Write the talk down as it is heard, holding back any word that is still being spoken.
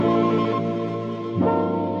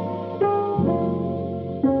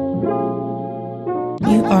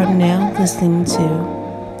are now listening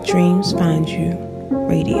to Dreams Find You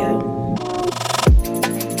Radio.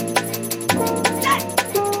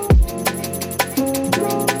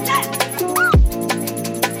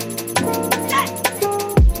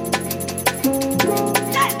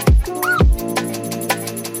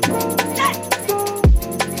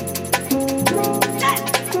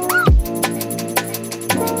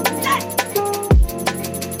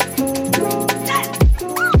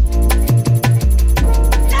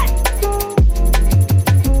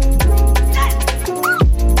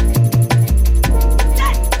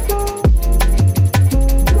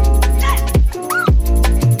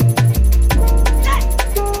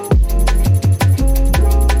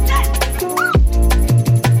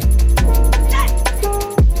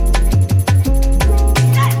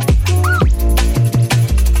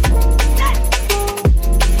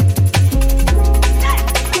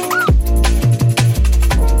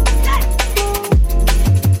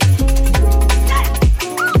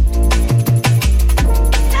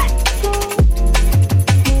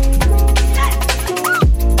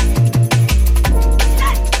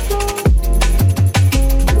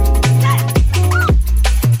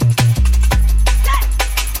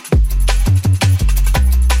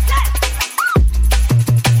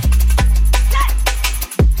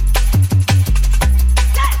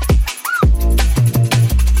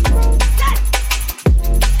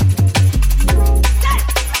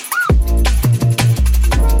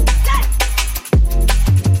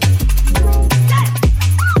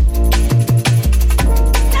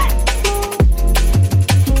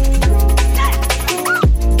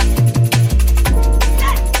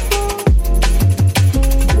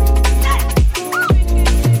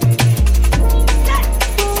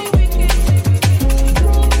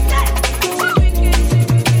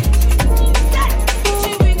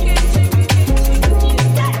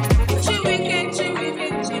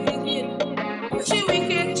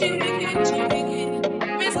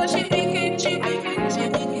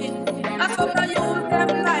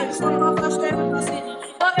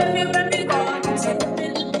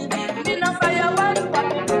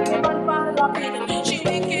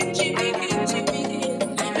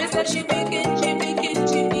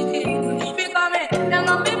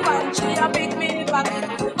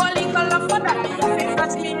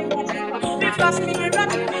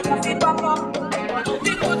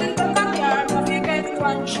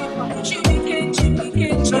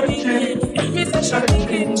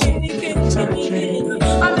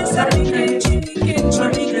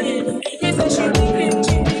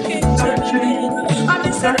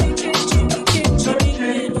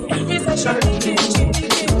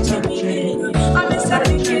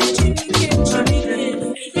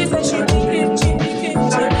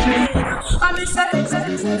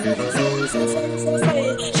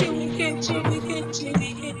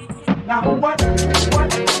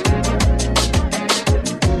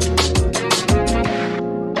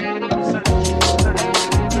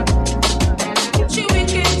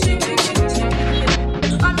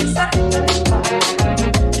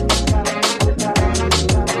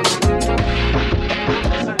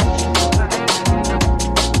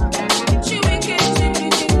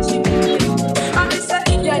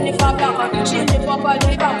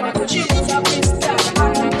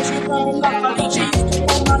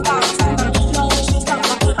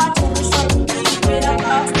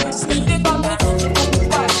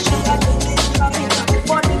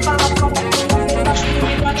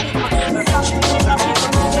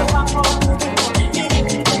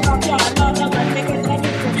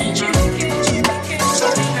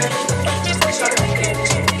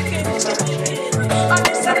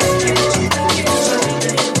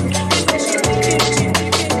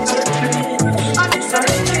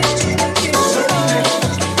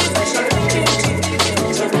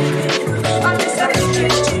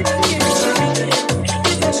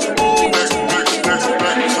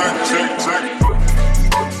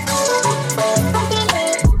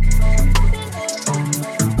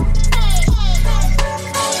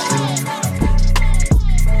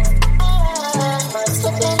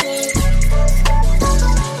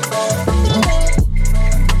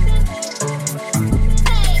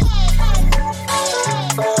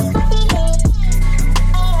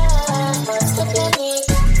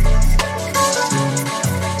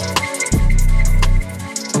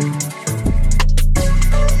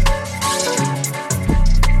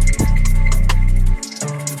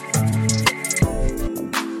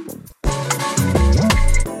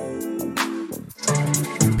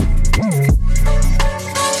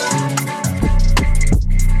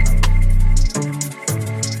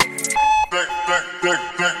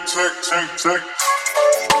 Check.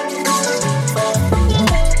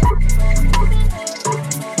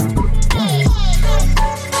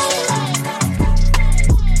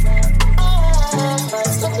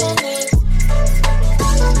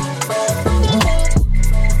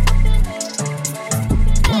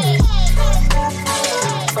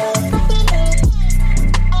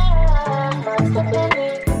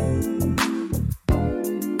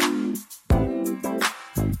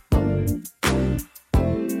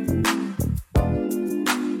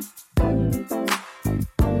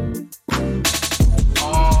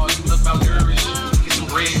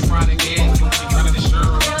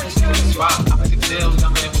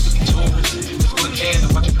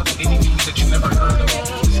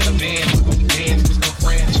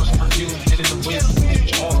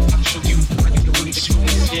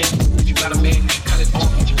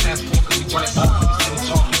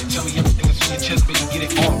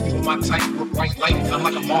 You were my type with bright lights. I'm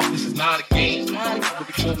like a moth, this is not a game. But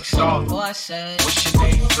before we start, what's your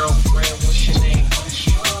name, girlfriend? What's your name?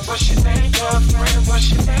 What's your name, girlfriend? What's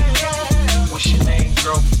your name? What's your name,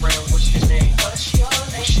 girlfriend? What's your name? What's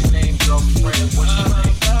your name, girlfriend? What's your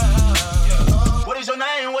name? What is your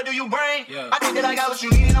name? What do you bring? I think that I got what you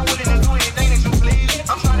need and I'm willing to do anything that you please.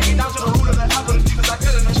 I'm trying to get down to the root of the apple because I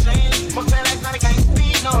couldn't machine. My plan last night I can't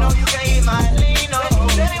speak. No, you can't eat my lean. No,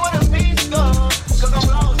 tell me where the beats go. Cause I'm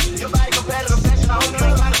lost. Your body compared to the fashion. I hope you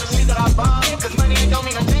ain't tired of the shit that I bought. Cause money ain't don't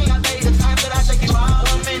mean a thing. I tell you the time that I take you out.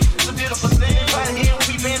 Woman, it's a beautiful thing. Right here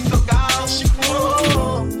we been so gone.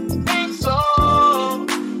 Oh, ain't so.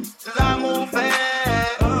 Cause I move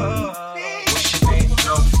fast. What's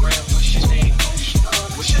your name?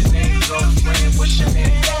 What's your name, girlfriend? What's your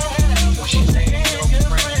name? What's your name,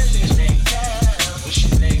 girlfriend?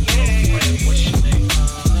 What's your name?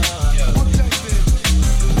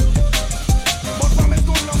 But from it's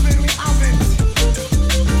good love we have it.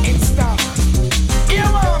 It's stuff.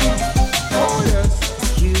 Yeah, man. Oh, yes.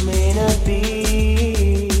 You may not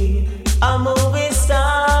be a movie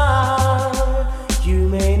star. You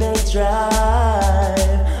may not drive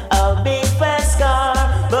a big fast car,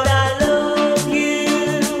 but I love you.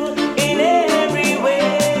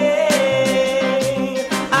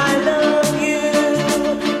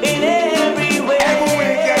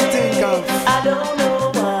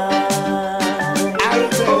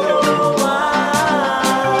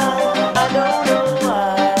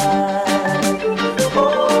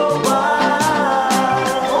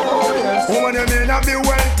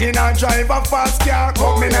 Drive a fast car,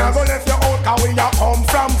 but me now go left you out, cause we a come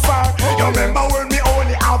from far. You remember when me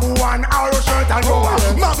only have one arrow shirt and you a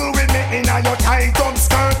muggle with me in a your tight up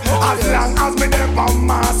skirt. As long as me there from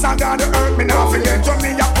Mars and God the earth, me now forget where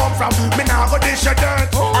me a come from. Me now go dish your dirt.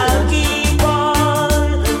 I'll keep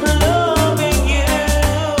on loving you.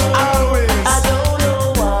 Always. I don't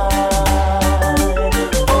know why.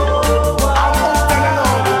 Oh, why?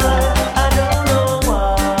 I don't know why.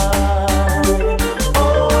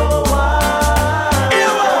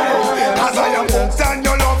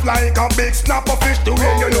 Like a big snapper fish, the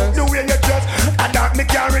way you look, the way you dress, and that me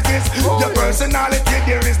can't resist. Your personality,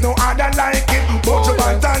 there is no other like it. But you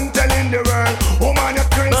bad and telling the world, oh man, you're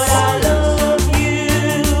crazy. But I love you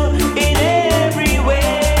in every way.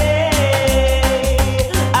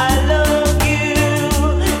 I love you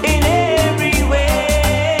in every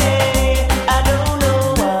way. I don't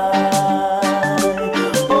know why.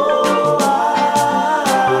 Oh,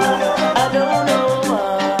 I don't know why.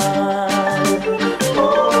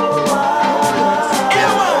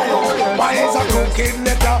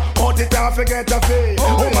 Forget the fee.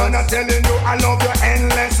 Woman, I'm telling you, I love you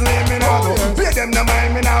endlessly. Me now go pay them the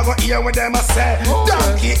mind, me now go hear what them a say.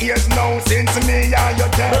 Donkey ears now since me and your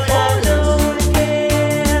dead. But I don't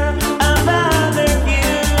care about the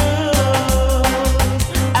views.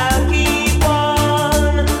 I'll keep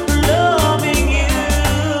on loving you.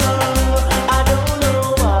 I don't know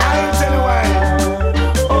why. I ain't tell you why.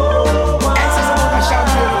 Oh, why?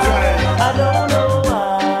 I don't know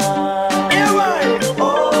why. Yeah, why?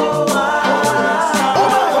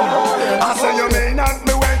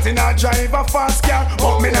 Drive a fast car,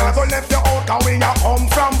 but me now go left you out, cause we a come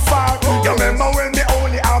from far. You remember when me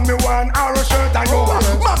only have me one arrow shirt and you a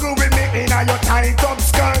muggle with me in a your tight up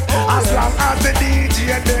skirt. As long as the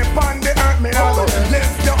DJ dey on the earth, me now go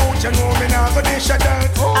left you out, you know me now go dish your dirt.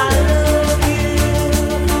 I love you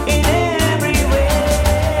in every way.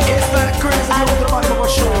 It's like crazy, you the man of a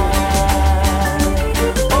show.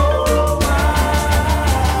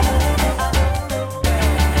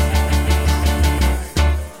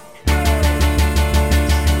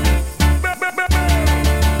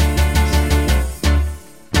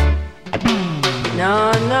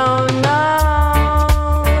 No, no, no.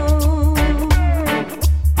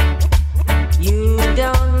 You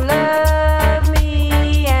don't love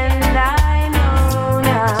me, and I know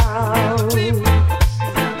now.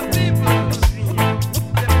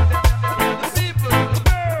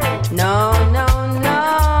 No, no, no.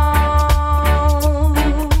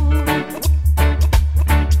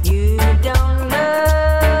 You don't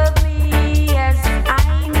love me as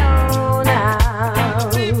I know now.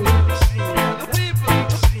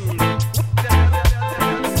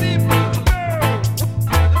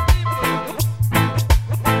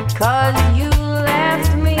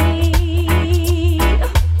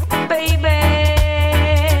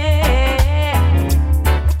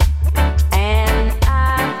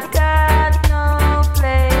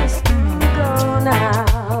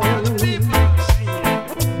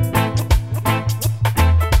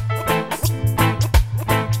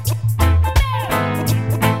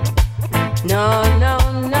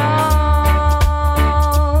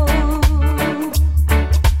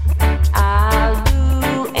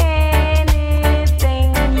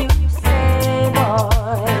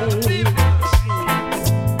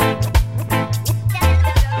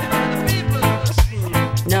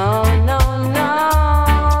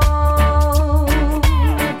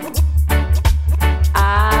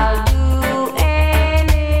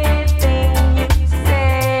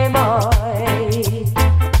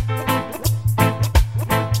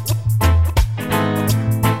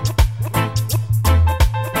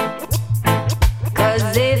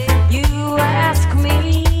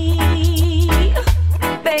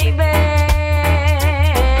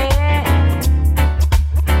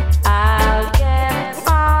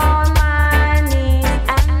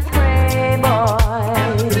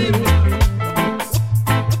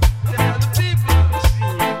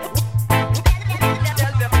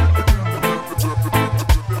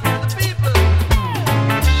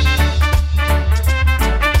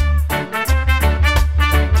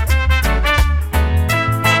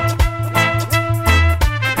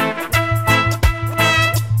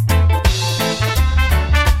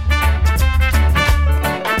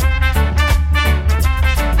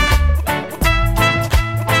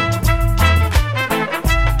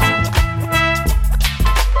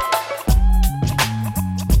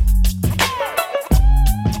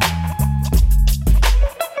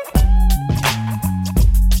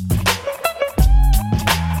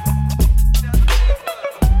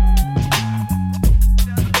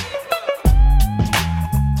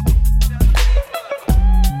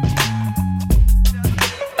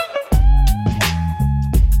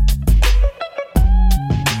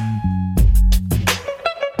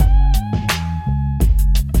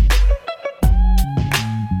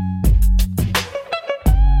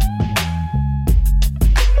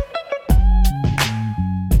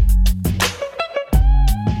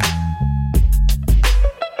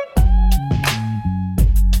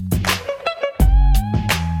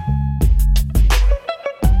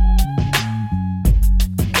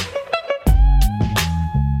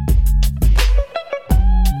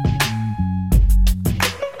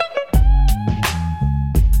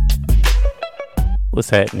 What's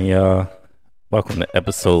happening, y'all? Welcome to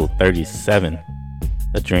episode 37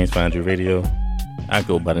 of Dreams Find You Radio. I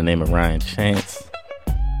go by the name of Ryan Chance.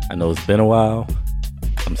 I know it's been a while.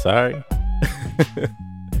 I'm sorry.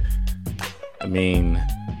 I mean,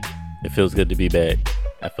 it feels good to be back.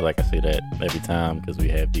 I feel like I say that every time because we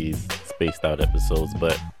have these spaced out episodes,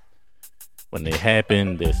 but when they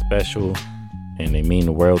happen, they're special and they mean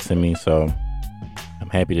the world to me. So I'm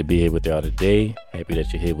happy to be here with y'all today. Happy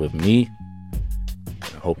that you're here with me.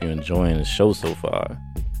 I hope you're enjoying the show so far.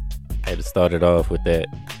 I had to start it off with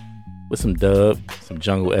some dub, some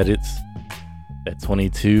jungle edits. That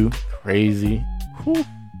 22, crazy. Whew.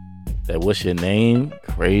 That what's your name,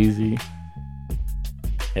 crazy.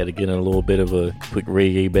 Had to get in a little bit of a quick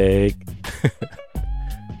reggae bag.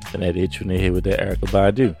 And I had to hit you in the head with that Erykah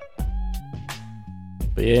Badu.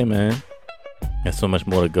 But yeah, man, there's so much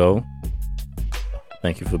more to go.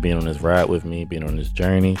 Thank you for being on this ride with me, being on this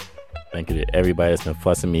journey. Thank you to everybody that's been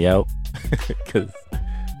fussing me out because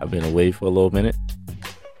I've been away for a little minute.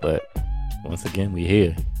 But once again, we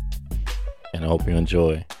here. And I hope you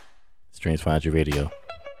enjoy Dreams Find You Radio.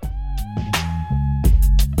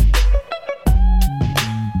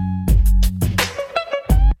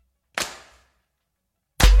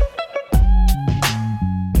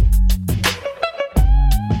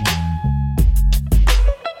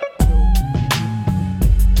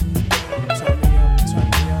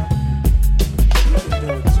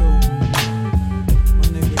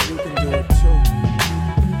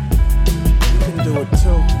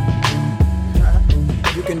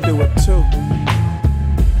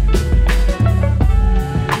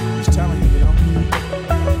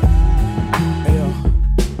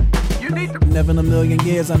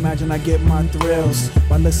 I imagine I get my thrills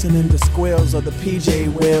by listening to squeals of the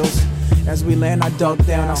PJ wheels. As we land, I duck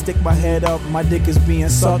down. I stick my head up. My dick is being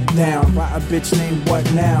sucked down by a bitch named What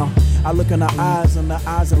Now? I look in her eyes, and the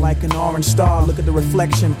eyes are like an orange star. Look at the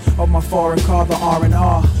reflection of my foreign car, the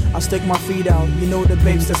R&R. I stick my feet out. You know the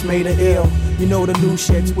babes that's made her ill. You know the new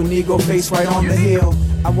shits with Negro face right on the hill.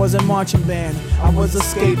 I wasn't marching band. I was a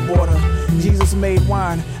skateboarder. Jesus made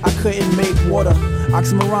wine. I couldn't make water.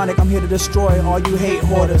 Oxymoronic, I'm here to destroy all you hate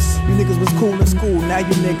hoarders. You niggas was cool in school, now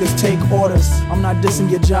you niggas take orders. I'm not dissing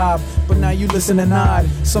your job, but now you listen and nod.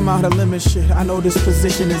 Somehow the limit shit, I know this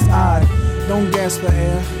position is odd. Don't gasp for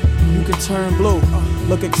air, you can turn blue.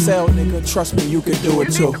 Look Excel, nigga, trust me, you could do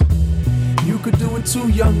it too. You could do it too,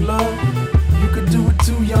 young love. You could do it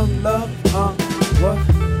too, young love. What?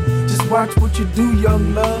 Just watch what you do,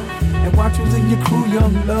 young love. And watch who's in your crew,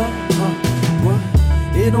 young love. What?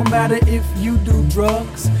 It don't matter if you do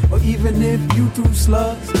drugs or even if you threw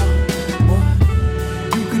slugs. You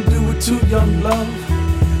can do it too, young love.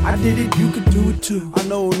 I did it, you could do it too. I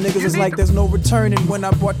know niggas is like there's no returning when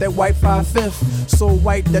I bought that white 5/5. So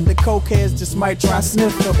white that the cokeheads just might try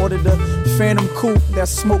sniff. I ordered the Phantom Coupe, that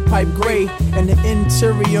smoke pipe gray, and the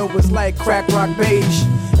interior was like crack rock beige.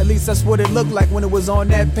 At least that's what it looked like when it was on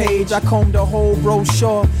that page. I combed the whole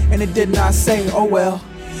brochure and it did not say, oh well.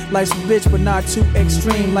 Life's a bitch, but not too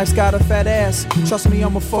extreme. Life's got a fat ass. Trust me,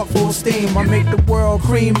 I'm a fuck full steam. I make the world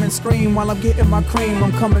cream and scream while I'm getting my cream.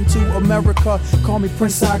 I'm coming to America. Call me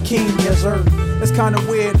Prince Hakeem. Yes, sir. It's kinda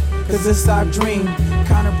weird, cause this I've dreamed.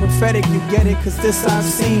 Kinda prophetic, you get it, cause this I've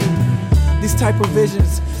seen. These type of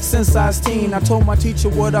visions since I was teen. I told my teacher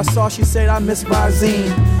what I saw. She said I miss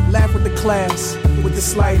Visine. Laugh with the class with the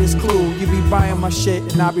slightest clue. You be buying my shit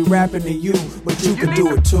and I'll be rapping to you, but you could do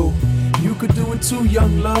it too. You could do it too,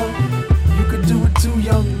 young love. You could do it too,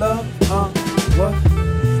 young love. What?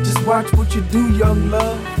 Just watch what you do, young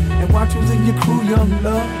love. And watch who's in your crew, young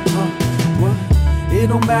love. What? It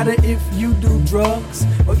don't matter if you do drugs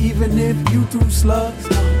or even if you threw slugs.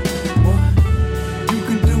 What? You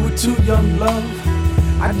can do it too, young love.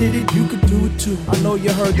 I did it, you could do it too. I know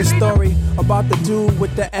you heard the story about the dude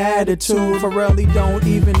with the attitude. Pharrell don't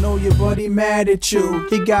even know you, but he mad at you.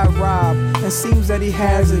 He got robbed and seems that he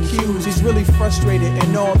has accused. He's really frustrated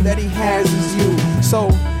and all that he has is you.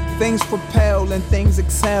 So things propel and things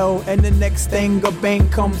excel, and the next thing a bang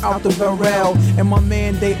comes out the barrel. And my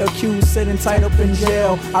man they accused sitting tight up in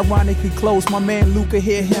jail. Ironically close, my man Luca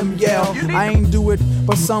hear him yell. I ain't do it,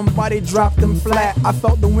 but somebody dropped him flat. I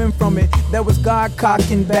felt the wind from it, that was God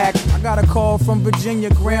cocking back. I got a call from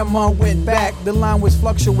Virginia, grandma went back. The line was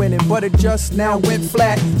fluctuating, but it just now went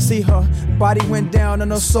flat. See, her body went down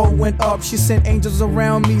and her soul went up. She sent angels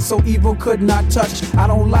around me so evil could not touch. I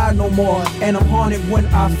don't lie no more, and I'm haunted when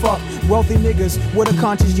I fuck. Wealthy niggas with a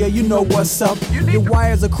conscience, yeah, you know what's up. Your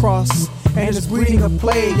wires are crossed, and it's breeding a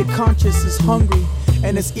plague. Your conscience is hungry,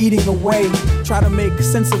 and it's eating away. Try to make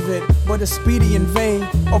sense of it, but it's speedy and vague.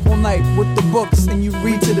 Up all night with the books and you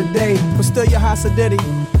read to the day, but still you're hostility,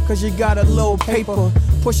 cause you got a little paper.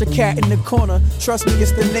 Push a cat in the corner, trust me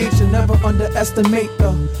it's the nature. Never underestimate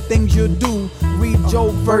the things you do. Read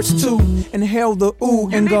Job verse 2, inhale the ooh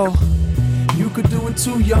and go. You could do it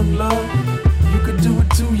too, young love. You could do it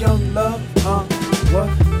too, young love. What?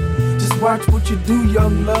 Just watch what you do,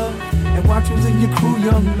 young love, and watch who's in your crew,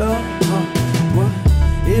 young love. What?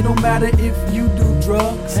 It don't matter if you do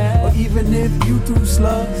drugs or even if you do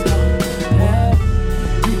slugs.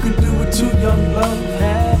 You could do it too, young love.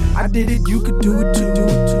 I did it, you could do it too, do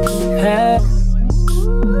it too.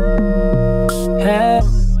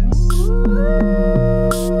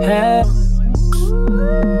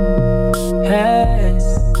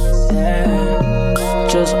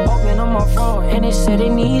 Just open up my phone and it said it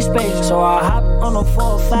needs space. So I hop on a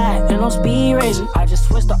 405 and on speed racing. I just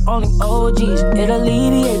switched to only OGs, it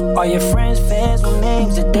alleviate all your friends, fans with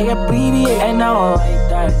names that they abbreviate. And I don't like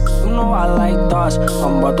that, you know I like thoughts.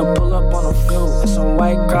 I'm about to pull up on a few and some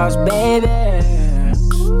white cross, baby.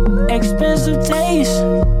 Expensive taste,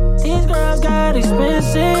 these girls got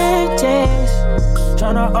expensive taste.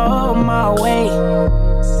 Tryna hold my weight,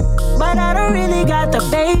 but I don't really got the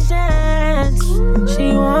patience.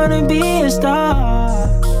 She wanna be a star.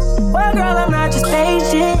 Well, girl, I'm not just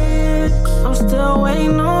patient. I'm still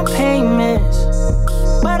waiting on payments,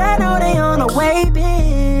 but I know they on the way,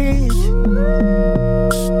 bitch.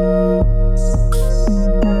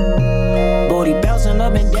 Booty bouncing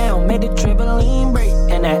up and down, made the trampoline break.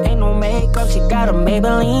 And that ain't no makeup, she got a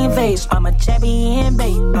Maybelline face. I'm a champion,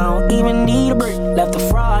 babe, I don't even need a break. Left a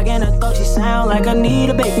frog in her throat, she sound like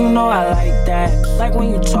Anita, babe. You know I like that, like when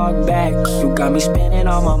you talk back. You got me spending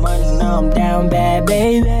all my money, now I'm down bad,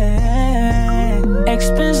 baby.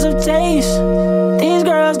 Expensive taste, these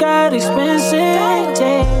girls got expensive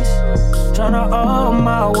taste. Tryna hold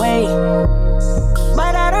my weight,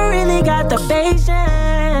 but I don't really got the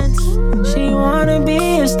patience. She wanna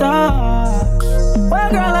be a star. Well,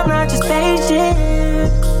 girl, I'm not just patient.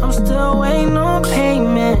 I'm still waiting on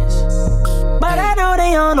payments, but I know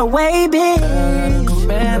they on the way, bitch.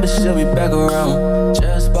 Man, but she'll be back around.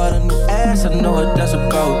 Just bought a new ass, I know what that's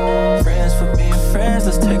about. Friends for being friends,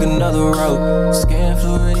 let's take another route. Skin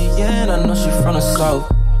Floridian, I know she from the south.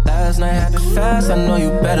 Last night happened fast, I know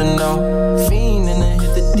you better know. Fiend and then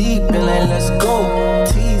hit the deep and then let's go.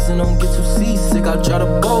 Teasing, don't get too seasick, I'll draw the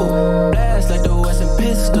boat. Blast like the Western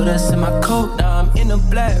pistol that's in my coat. Now I'm in the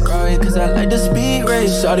black, right? Cause I like the speed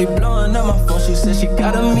race. Shawty blowing up my phone, she said she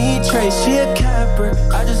got a meat trace. She a camper,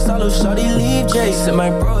 I just saw little shawty leave Jay. Sent my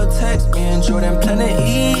bro a text, me and Jordan Planet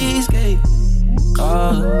Eastgate.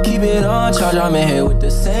 Keep it on charge, I'm in here with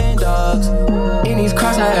the same dogs. In these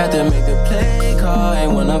cars I had to make the play call.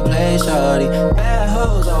 Ain't wanna play shawty. Bad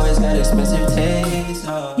hoes always got expensive taste.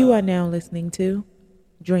 You are now listening to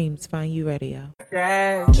Dreams Find You Radio.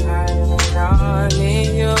 I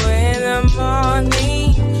need you in the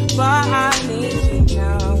morning, but I need you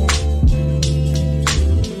now.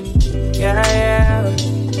 Yeah,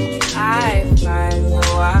 I find you,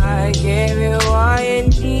 I give you all you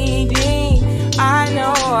need. I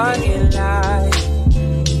know what you like.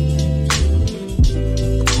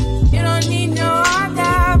 You don't need no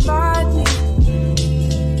other body.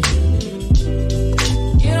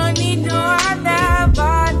 You don't need no other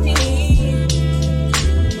body.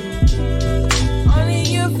 Only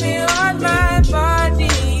you feel on my body.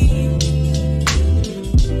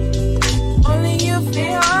 Only you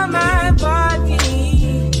feel on my body.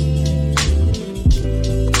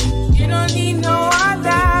 You don't need no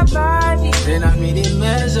other body. Then I made it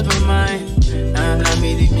mess up your mind, and I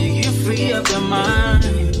made it make you free up your mind.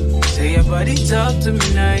 Say your body talk to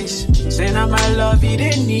me nice. Say now my love you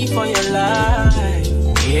didn't need for your life.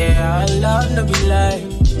 Yeah, our love no be lie.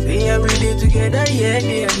 Say every day together, yeah,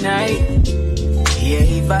 day and night. Yeah,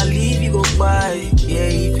 if I leave you go by. Yeah,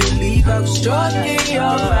 if you leave I'm stroking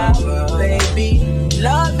your body, baby.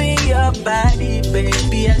 Loving your body,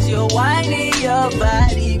 baby. As you're whining your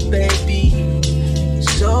body, baby.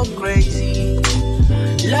 So crazy,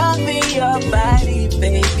 loving your body,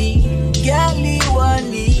 baby. Girl, you want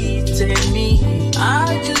need to me.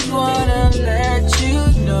 I just wanna let you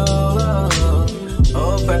know.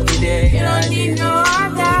 Oh, every day you don't need no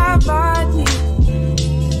other body.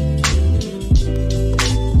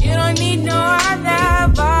 You don't need no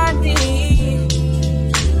other body.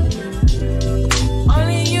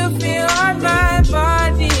 Only you feel on my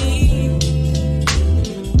body.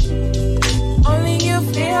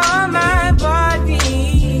 Feel on my body.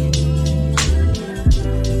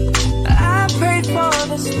 I prayed for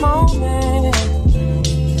this moment.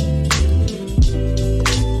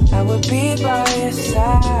 be by your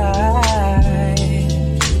side.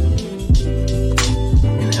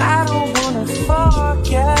 And I don't wanna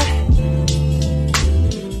forget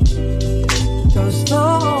those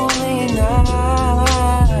lonely nights.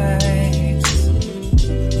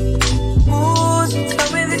 Ooh, so tell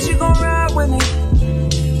me that you gon' ride with me.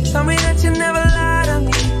 Tell me that you never lie to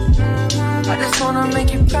me. I just wanna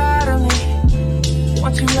make you proud of me.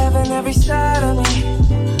 Want you loving every side of me.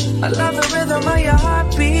 I love the rhythm of your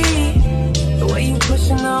heartbeat, the way you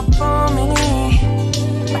pushing up on me.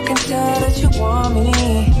 I can tell that you want me.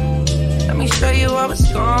 Let me show you how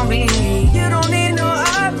it's gonna be. You don't need no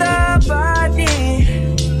other body.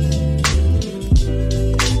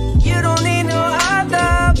 You don't need no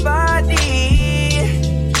other body.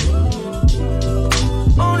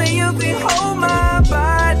 Only you can hold my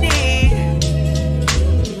body.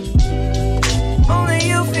 Only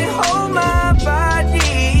you can hold my body.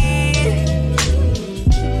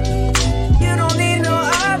 You don't need no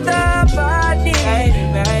other body. Baby,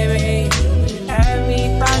 baby,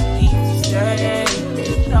 everybody say,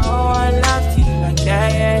 no one loves you like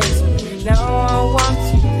that. No one wants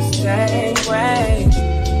you the same way.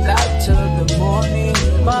 Got to the morning,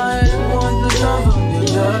 but I want the love of your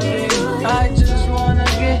loving. I just wanna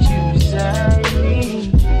get you beside me.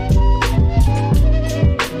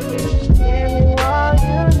 Give me all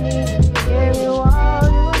you need. Give me all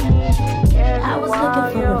you need. I was looking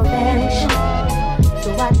for affection, so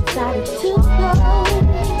I decided to go.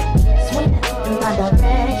 Swing in my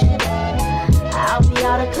direction, I'll be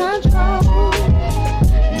out of control.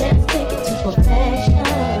 Let's take it to perfection,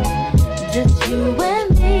 just you and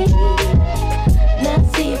me. Let's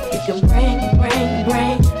see if you can bring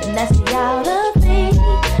the nasty out of me.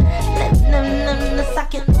 Let's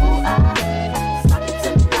suck it, ooh, suck it to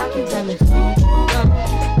me like you tell me, ooh,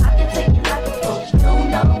 I can take it like a pro,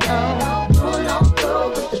 no, go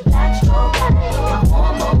with the backstroke. My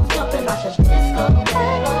hormones jumping like a disco.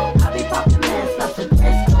 I be popping mans like a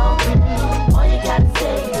disco. All you gotta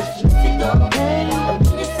say is let it go. And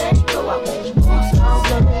when you say go, I won't move slow.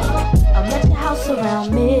 I'm at your house around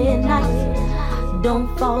midnight. Don't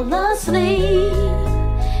fall asleep.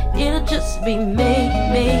 It'll just be me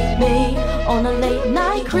on a late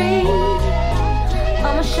night creep.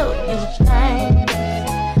 I'ma show you things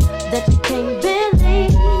that you can't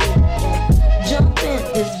believe. Jump in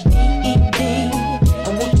this BED,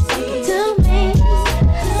 and when you suck it to me,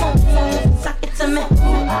 suck it to me.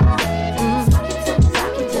 Suck it to me,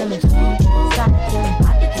 suck it to me, suck it to me.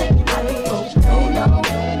 I can take it like a pro, no,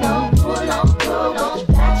 go with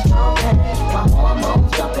the backstroke. My hormones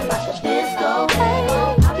jumping like a disco.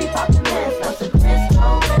 I be popping mans like some Crisco.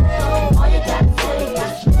 All you gotta say is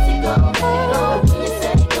let it go. When you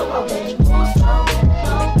say go, I won't move slow.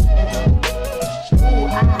 Ooh,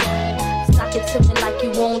 suck it to me like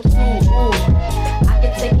you want to. Ooh, I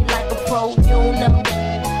can take it like a pro, you know.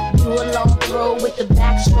 Do a long throw with the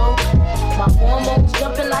backstroke. My hormones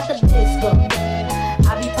jumping like a disco.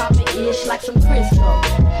 I be popping ish like some Crisco.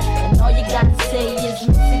 And all you gotta say is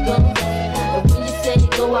let it go. And when you say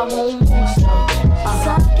go, I won't move slow.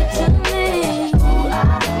 Suck it to me. Ooh,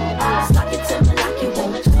 suck it to me like you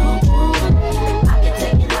want to. I can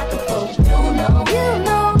take it like a pro, you know.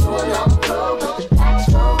 Do a long throw with the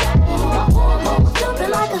backstroke. My hormones jumping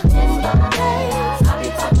like a disco. I be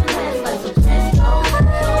popping mans like some Crisco.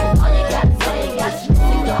 All you gotta say is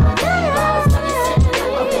let it go. Suck it to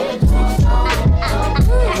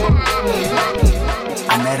me like you want to.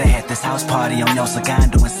 I met her at this house party on Yo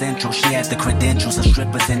Segundo in Central. She had the credentials of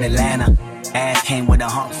strippers in Atlanta. Ass came with a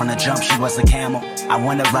hump from the jump, she was a camel. I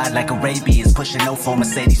wanna ride like Arabians, pushing no for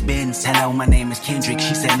Mercedes-Benz. Hello, my name is Kendrick,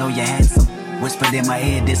 she said no, you're handsome. Whispered in my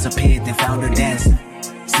ear, disappeared, then found her dancing.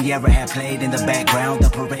 Sierra had played in the background. The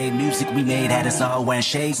parade music we made had us all wearing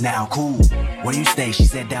shades now. Cool. Where you stay? She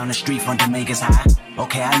said down the street from Dominguez High.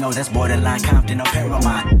 Okay, I know that's borderline Compton or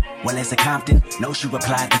Paramount. Well, is it Compton? No, she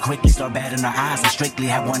replied to quickly start batting her eyes. I strictly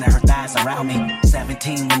had one of her thighs around me.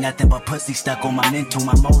 17 with nothing but pussy stuck on my mental.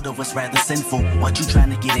 My motive was rather sinful. What you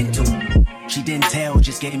trying to get into? She didn't tell,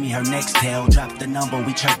 just gave me her next tale. Dropped the number,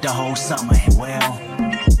 we chirped the whole summer. And well,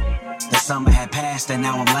 the summer had passed and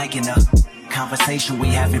now I'm liking her. Conversation we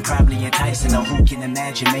having probably enticing her. Who can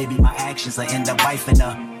imagine maybe my actions will end up wifing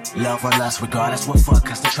her. Love or lust, regardless what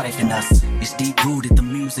fuck us to trifling us. It's deep rooted, the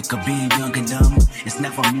music of being young and dumb. It's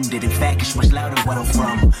never muted, in fact it's much louder where I'm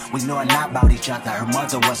from. We know a lot about each other. Her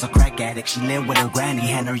mother was a crack addict. She lived with her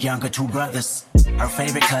granny and her younger two brothers. Her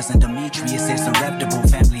favorite cousin Demetrius is a reputable.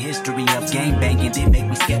 Family history of gang banging did make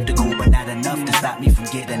me skeptical, but not enough to stop me from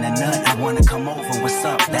getting a nut. I wanna come over, what's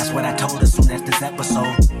up? That's what I told her soon as this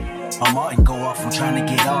episode. Martin go off, I'm trying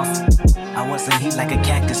to get off. I wasn't heat like a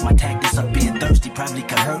cactus. My tactics of being thirsty probably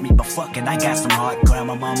could hurt me, but fuck it, I got some heart. Grab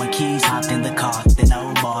my mama keys, hopped in the car, then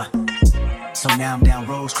old bar. So now I'm down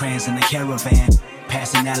Rosecrans in the caravan.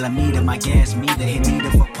 Passing Alameda, my gas meter hit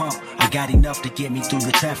neither for pump. I got enough to get me through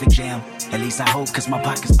the traffic jam. At least I hope, cause my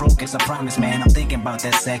pocket's broke as I promise, man. I'm thinking about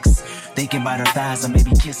that sex. Thinking about her thighs, or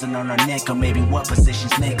maybe kissing on her neck, or maybe what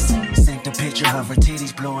position's next. Sent a picture of her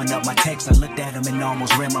titties blowing up my text. I looked at them and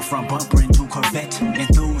almost ran my front bumper into Corvette.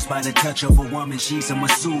 Enthused by the touch of a woman, she's a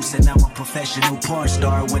masseuse. And I'm a professional porn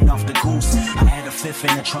star, went off the goose. I had a fifth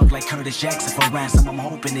in the trunk like Curtis Jackson for ransom. I'm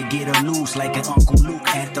hoping to get her loose like an Uncle Luke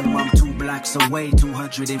anthem. I'm 2 blocks away,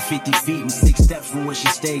 250 feet and 6 steps from where she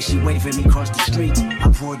stays. She waving me across the street.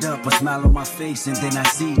 I pulled up, a smile on my face, and then I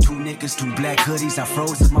see 2 niggas, 2 black hoodies. I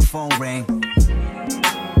froze as my phone rang.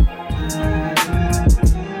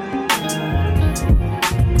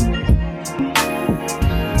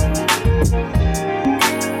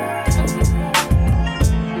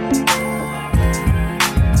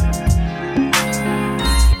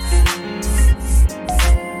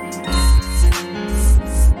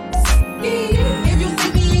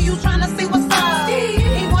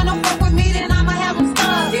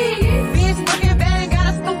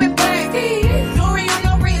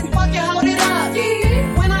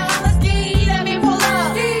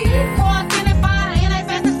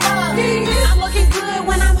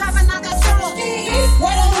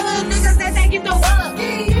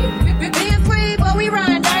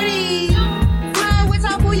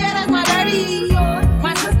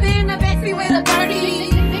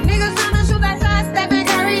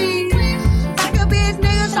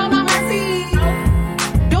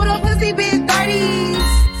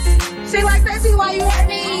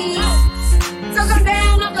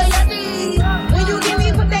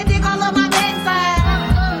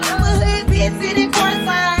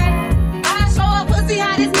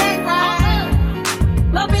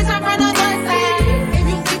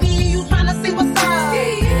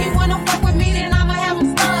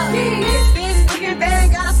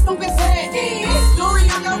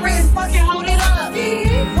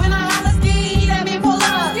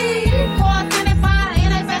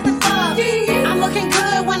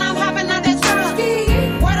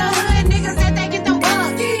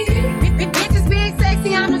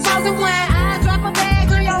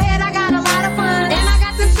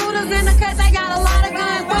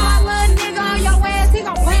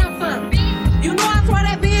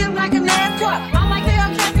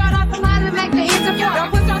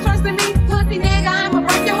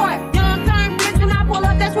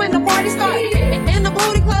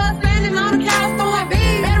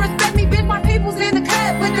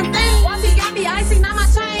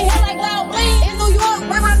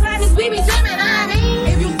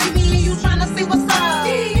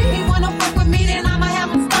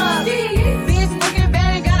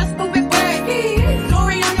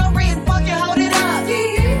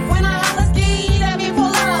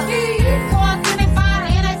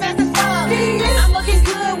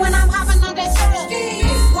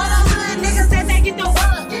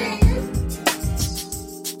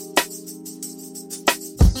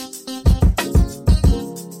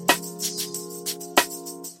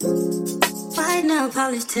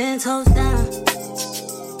 Polish 10 toes down.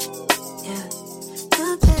 Yeah.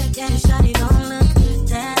 Look back and shawty, don't look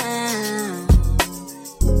down.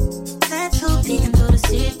 Tattoo peeking through the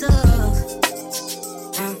see-through.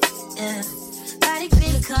 Yeah. Body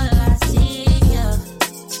green color, I see you.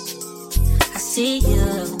 I see you.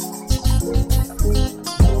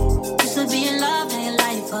 Used to be in love, now your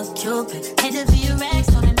life fuck Cupid. Hate to be a rag,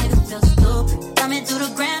 so the nigga feel stupid. Coming through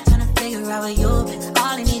the ground, trying to figure out where you've been.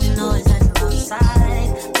 All they need to know is that you're outside.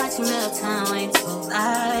 Watching real time, ain't too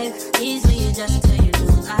live. Easily adjust to your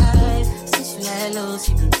new life. Since you let loose,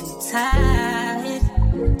 you been too tight.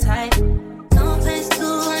 Tight. No place to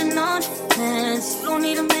unknown defense. You don't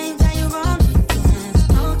need a man, got your own defense.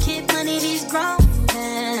 No kid money, these grown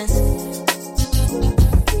defense.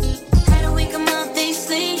 Had to wake 'em up, they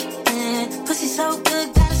sleepin'. Pussy so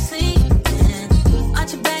good, gotta sleep in.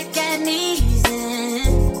 Arch your back at knees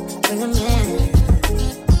and bring 'em in.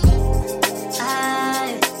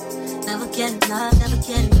 I never get enough, never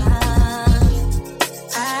get enough.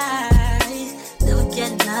 I never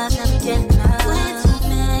get enough, never get enough. When too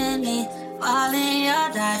many fall in your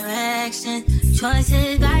direction,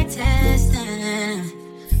 choices by testing,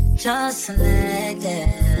 just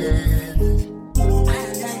selective.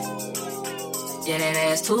 Yeah, that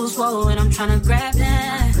ass too swollen, I'm tryna grab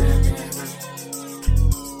that.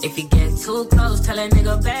 If you get too close, tell that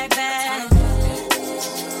nigga back.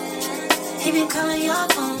 He been calling your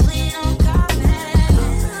phone, we don't call back.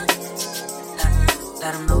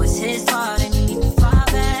 Let him know it's his fault and you need to fall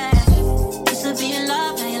back. Used to be in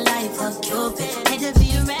love, now your life a Cupid. Hate to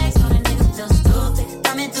be a wreck, so the nigga feel stupid.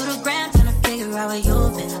 Thumbing through the ground, trying to figure out where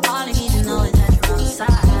you've been. All I need to know is that you're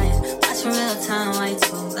outside. Watch in real time, why you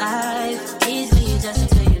too live. Easily adjust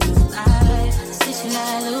to your new life. Since you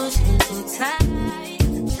let loose, you too tight.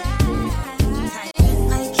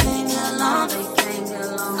 I can't get along,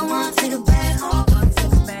 I wanna take it back home.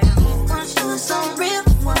 Wanna show us some real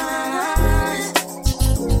ones.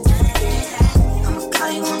 I'ma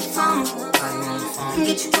call you on the phone and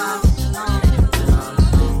get you out alone.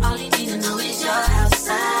 All you need to know is you're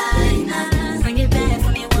outside now. Bring it back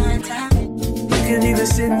for me one time. You can't even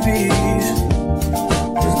sit in peace,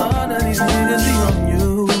 'cause all of these niggas be on you.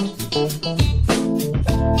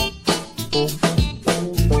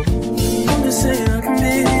 I'm just saying I can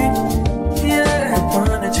be, yeah, the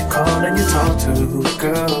one that you call and you talk to,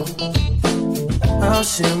 girl. I'll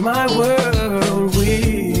share my world with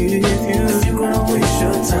you. If you're gonna waste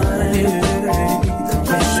your time, then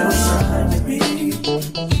waste your time with me.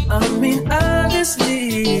 I mean,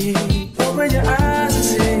 honestly, open your eyes and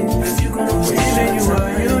see. If you're gonna waste your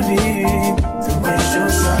time, what you need, then waste your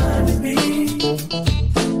time with me.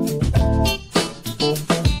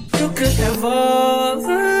 You could have all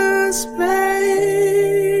the space,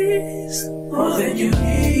 more than you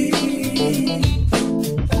need.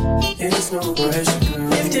 It's no pressure,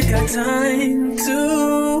 girl. If you got time to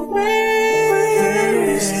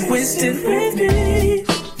waste it with me.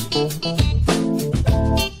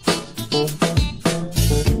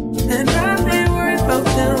 And I ain't worried about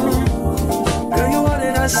them. Girl, you all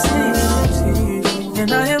that I see.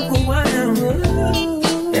 And I am who I am.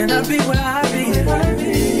 And I be where I be.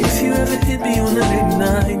 If you ever hit me on the late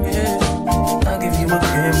night, yeah, I'll give you a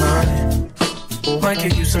clear mind. Might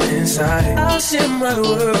give you some insight. I'll share my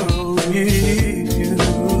world with you.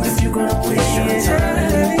 If you're gonna waste your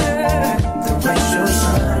time, then waste your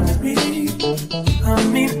time with me. I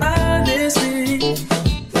mean, honestly,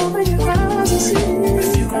 open your eyes and see. If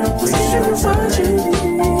you're gonna waste your time,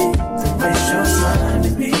 then waste your time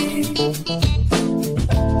with me.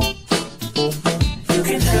 You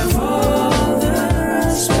can have all the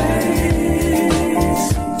space,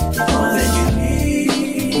 all that you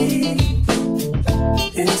need.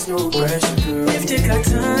 It's no pressure, girl. If you got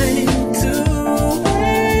time to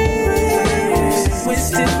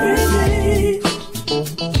waste it with me.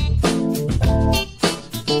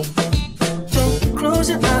 Don't close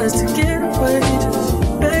your eyes to get away. Just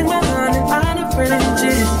bang my mind and I'll arrange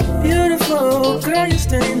it. Beautiful, girl, you're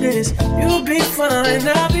stainless. You'll be fine,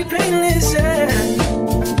 I'll be painless,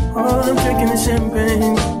 yeah. All I'm drinking is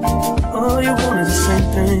champagne. All you want is the same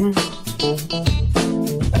thing.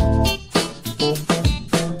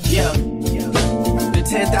 Yeah. The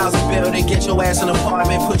 10,000 building, get your ass an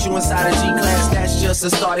apartment, put you inside a G-class, that's just a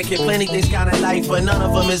starter kit. Plenty things kind of life, but none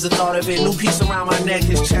of them is the thought of it. New piece around my neck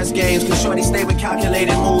is chess games, cause shorty stay with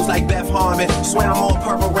calculated moves like Beth Harmon. Swear I'm more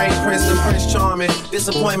Purple Rain Prince than Prince Charming.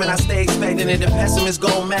 Disappointment I stay expecting it, the pessimist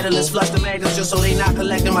gold medalist. Flush the magnets just so they not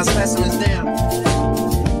collecting my specimens down.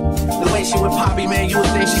 The way she with Poppy, man, you would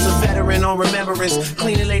think she's a veteran on remembrance.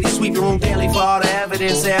 Cleaning lady, sweeping room daily for all the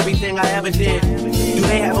evidence of everything I ever did. Do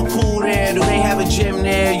they have a pool there? Do they have a gym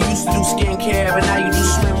there? You used to do skincare, but now you do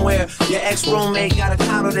swimwear. Your ex-roommate got a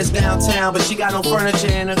condo that's downtown, but she got no furniture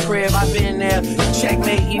in her crib. I've been there.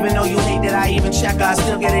 Checkmate, even though you hate that I even check, I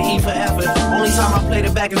still get an E for effort. Only time I play the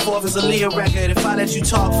back and forth is a Leah record. If I let you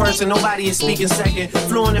talk first and nobody is speaking second.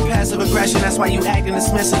 Fluent in passive aggression, that's why you acting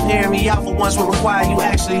dismissive. Hearing me out for once will require you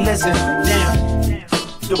actually listen. Damn.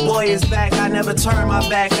 The boy is back, I never turn my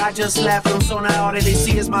back. I just left him, so now all that they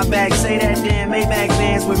see is my back. Say that damn Maybach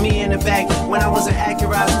bands with me in the back. When I wasn't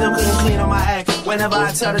accurate, I still couldn't clean on my act. Whenever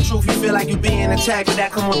I tell the truth, you feel like you're being attacked. But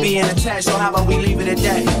that come with being attached, so how about we leave it at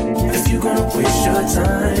that? If you're gonna waste your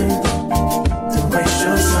time, then waste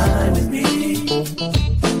your time with me.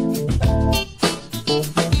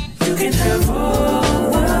 You can have all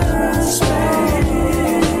the space,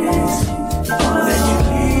 all that you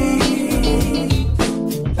need.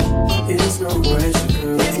 It's no pressure,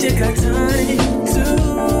 girl. If you got time to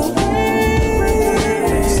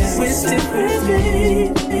waste it with me.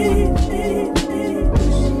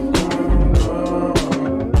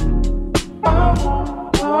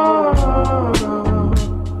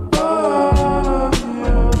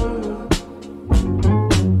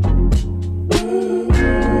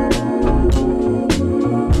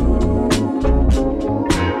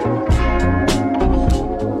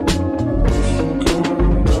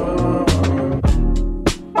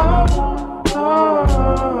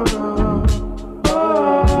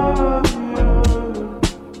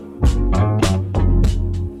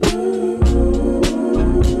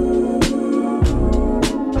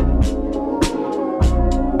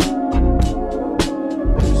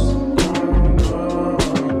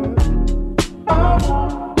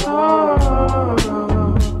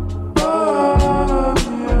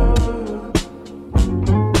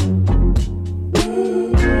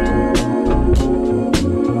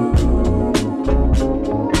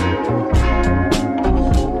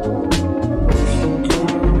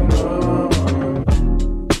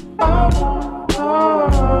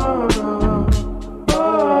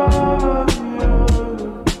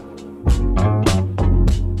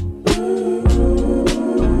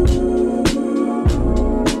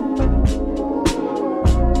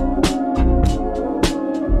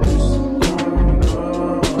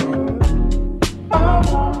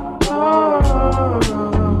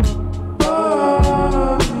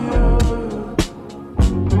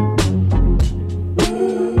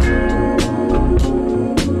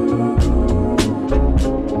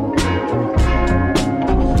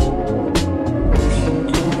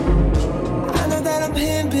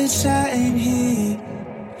 wish I ain't here.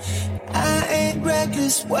 I ain't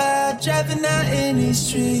reckless while driving out in these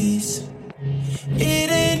streets.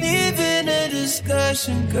 It ain't even a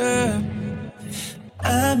discussion, girl.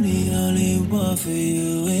 I'm the only one for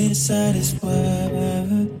you inside this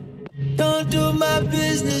world. Don't do my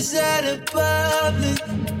business out of public.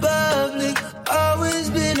 Always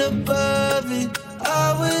been above it.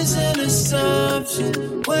 Always an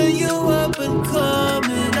assumption. When you up and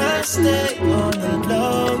coming, I stay on the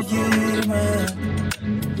low, you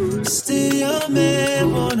run. Still your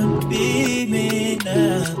man wanna be me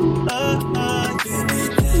now. Give me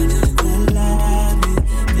that the lobby,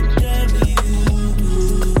 the W.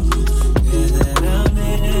 Yeah, that I'm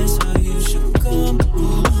in, so you should come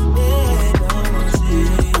through. Yeah, don't see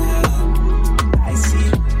how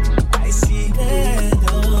I see that,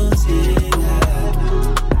 don't see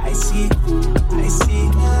how I see that.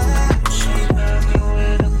 She love me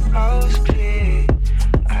when the post clear.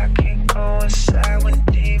 I can't go inside when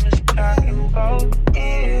demons blocking both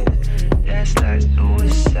ears. That's like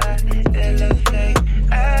suicide, elevate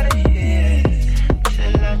out of here.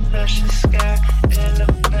 Till I touch the sky,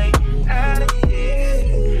 elevate out of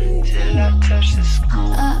here. Till I touch the sky.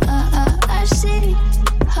 I see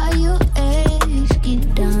how you eggs get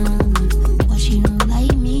down. Why she don't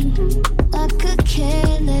like me? I could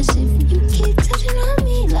care less if you keep touching on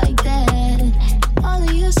me like that. All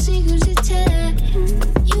of your secrets you tell.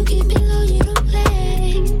 You keep it low, you don't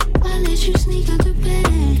play. I let you sneak out the bed.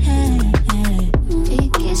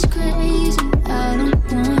 It gets crazy, I don't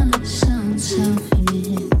wanna sound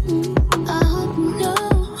selfish. I hope you know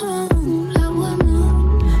how I know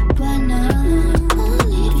by now.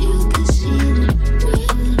 Only if you could see the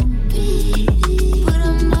real me. But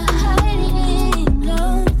I'm not hiding, no.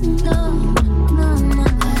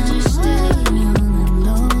 I just stay on the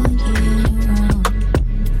low year round.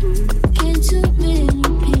 Can't too many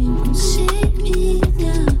people sit me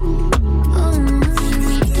down.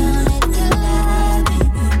 We down at the lobby,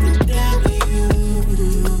 the W.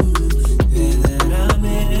 Yeah, that I'm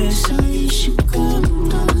in, so you should come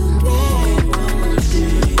through.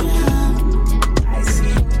 I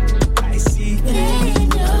see. They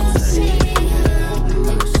don't see how.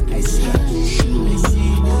 I see.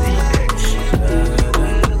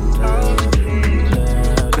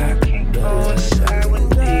 I can't go inside when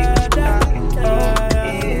demons blocking both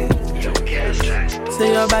ears. Say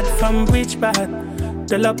you're bad from which part?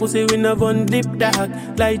 Tell a pussy we no one dip dog.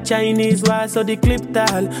 Like Chinese war, so the clip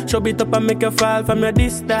tall. Show it up and make you fall from your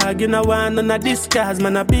disc tag. You know one on a disguise,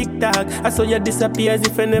 man a big dog. I saw you disappear as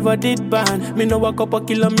if I never did ban. Me no walk up a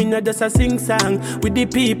kilo, me no just a sing song. With the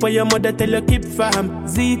people your mother tell you keep fam.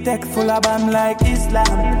 Z-Tech full of bam like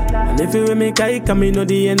Islam. And if you make I come, me know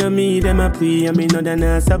the enemy. Them a play and me know they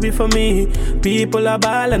not sorry for me. People a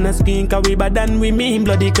ball and a screen, cause we bad than we mean.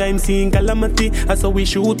 Bloody crime scene calamity. I saw we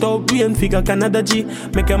shoot out brain figure Canada G.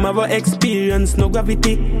 Make them have a experience, no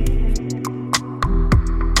gravity.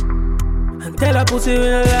 And tell a pussy we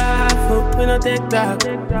no laugh, we no take talk.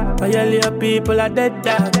 Violate people are dead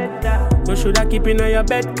dog. You shoulda keep in your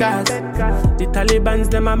bed cause the Talibans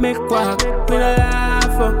them a make quack. We no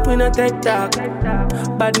laugh, we no take talk.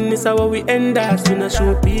 Badness is how we end us. We no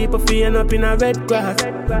shoot people feeling up in a red grass.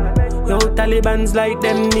 Yo, Taliban's like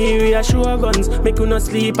them need reassure guns. Make you no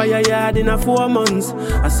sleep at your yard in a 4 months.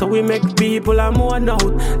 And so we make people a mourn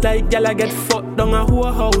out. Like y'all get fucked down a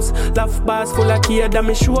whole house. Laugh bars full of care that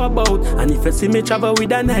me sure about. And if you see me travel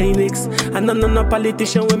with a 9X, and no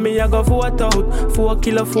politician with me I go vote out. 4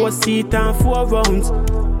 kilo, 4 seat and 4 rounds.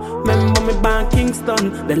 Remember me born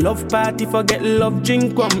Kingston. The love party forget love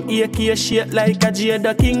drink rum. AK shit like a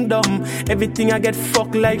Jada Kingdom. Everything I get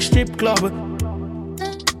fucked like strip club.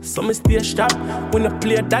 So me stay sharp. When I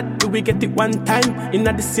play that, do we get it one time? In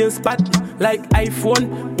the same spot, like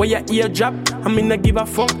iPhone, where your ear drop. I mean I give a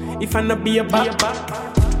fuck if I not be a back.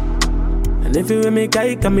 And if you make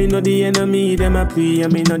I come, me know the enemy. Them a pray,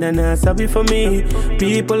 and me know they not sorry for me.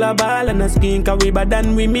 People are ball and a skin, cause we bad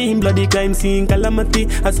than we mean. Bloody crime scene calamity.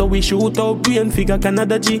 And so we shoot out brain figure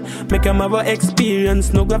Canada G. Make them have a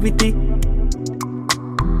experience, no gravity.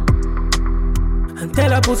 And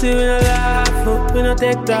tell a pussy we no laugh, we no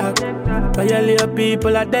take talk. Violate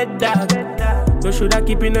people are dead dog. You shoulda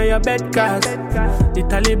keep in your bed cause the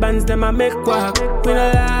Talibans them a make quack. We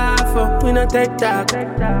no laugh, we no take talk.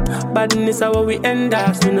 Badness is how we end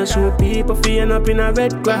us. We no shoot people feeling up in a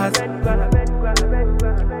red grass. And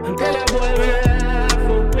tell a boy we no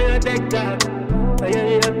laugh, we no take talk.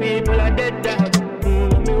 Violate people are dead dog.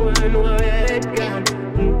 Me wanna know how your head gone.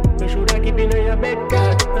 You shoulda keep in your bed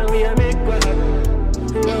cause and we a make quack.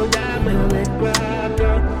 No damn, I make quack.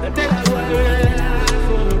 I tell a boy we no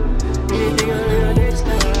laugh, anything on your next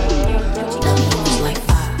time.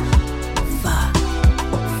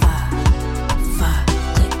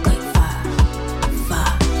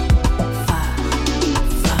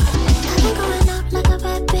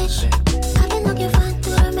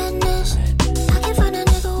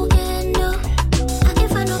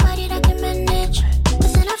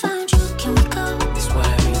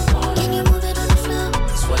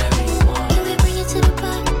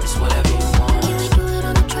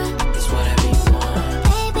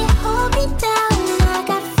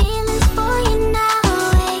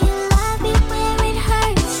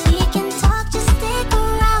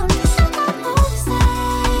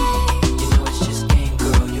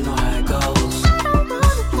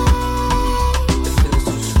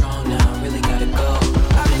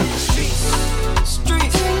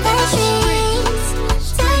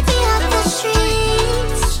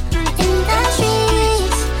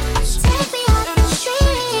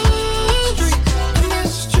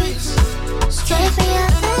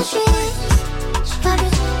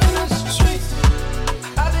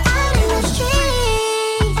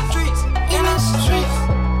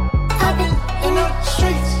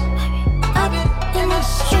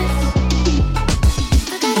 Cause I got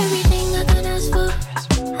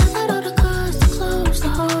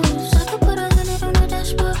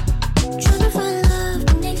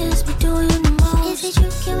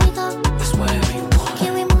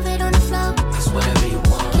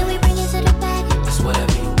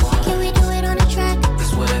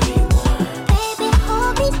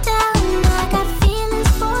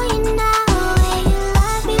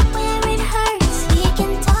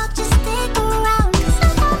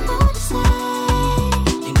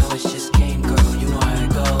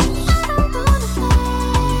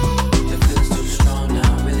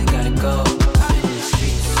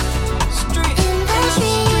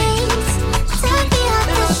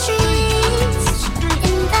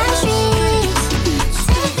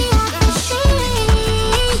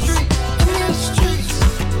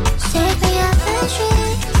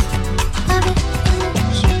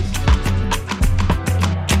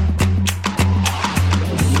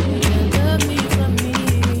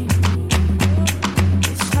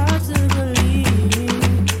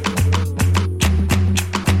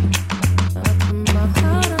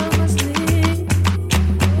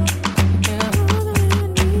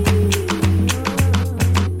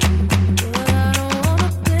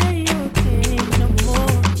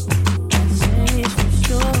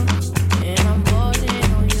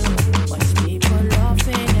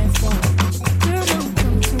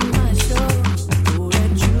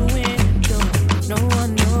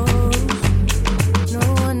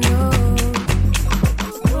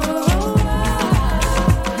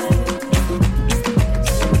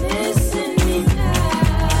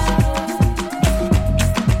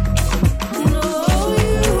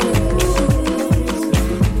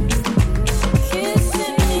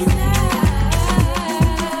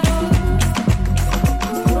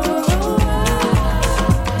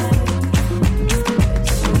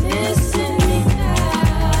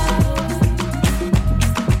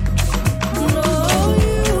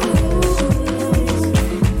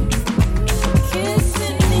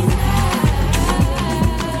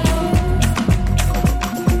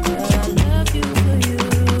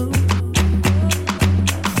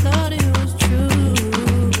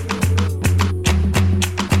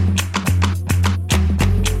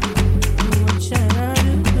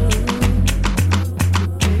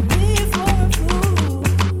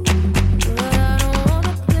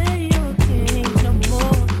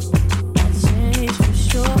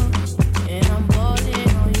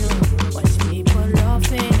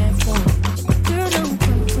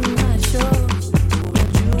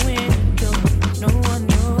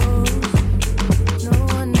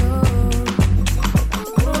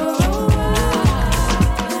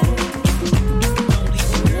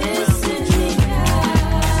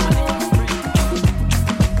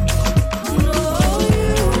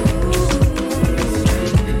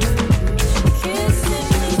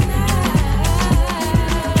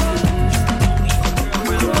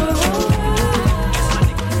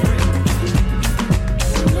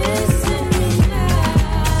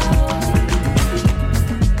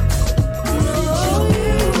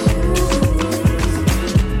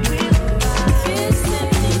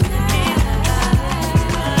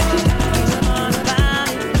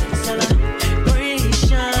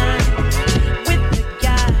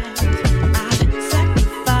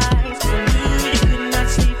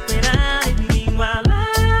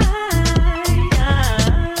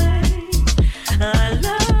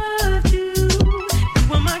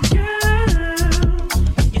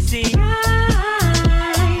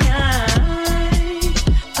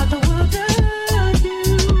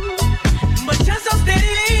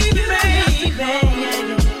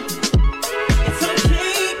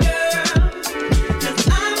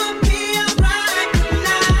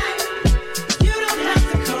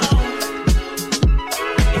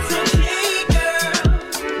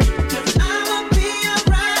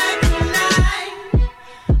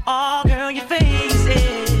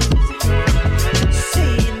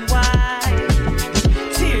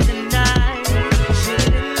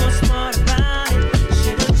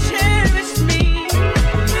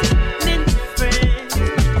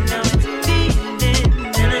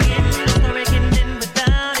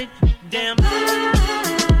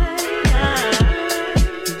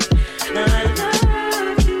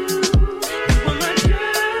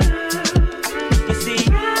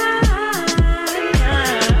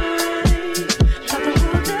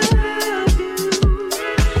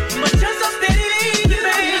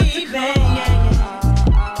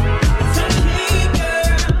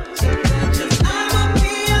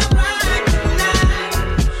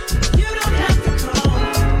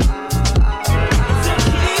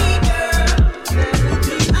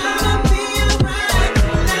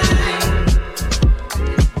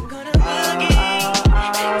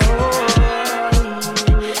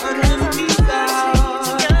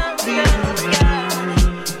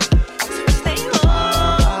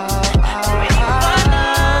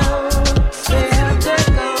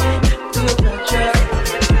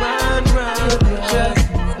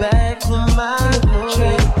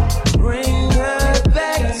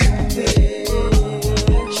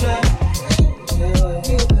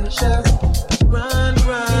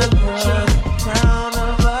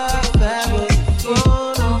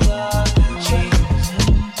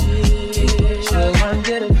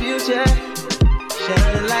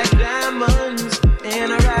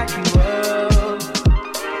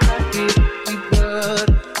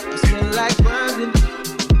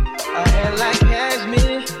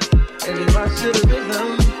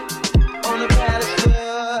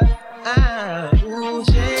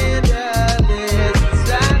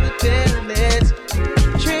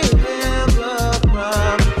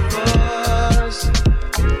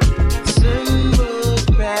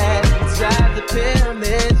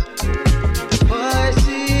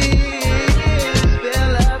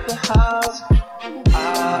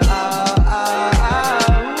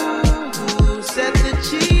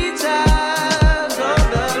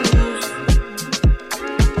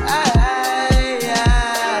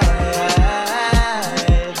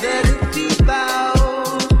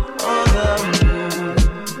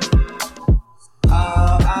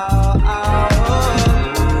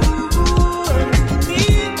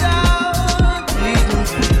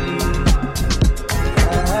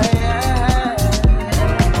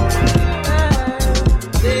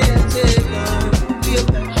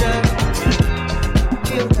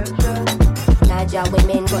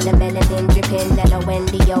living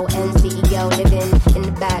L-O-N-D-O-N-C-E-O, living in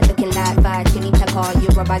the back, looking like fire, chili pepper.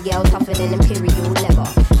 You're a bad girl, tougher than Imperial leather.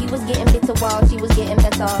 He was getting bitter while she was getting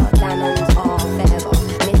better. Diamonds are forever.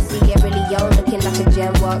 Missy, get really young, looking like a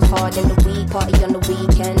gem. Works hard in the week, party on the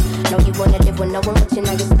weekend. Know you wanna live when no one watching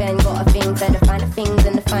how you spend. Got a thing for the finer things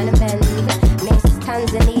and the finer men. Miss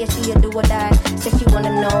Tanzania, she a do or die. Said she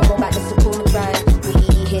wanna know more about the Sukuma tribe. We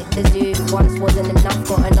hit the zoo, once wasn't enough.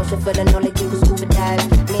 Got an ocean for the knowledge, you was scuba dive.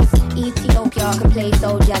 Miss Ethiopia can play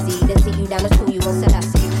so jazzy. Then see you down the school, you want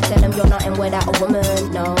Selassie. Tell them you're nothing without a woman,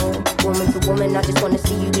 no. Woman to woman, I just wanna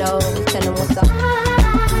see you glow. Tell them what's up.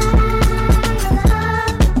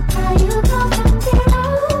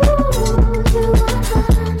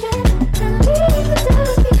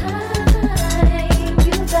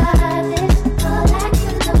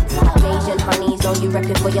 You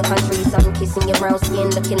repping for your country, some kissing your brown skin,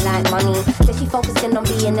 looking like money. Says she focusing on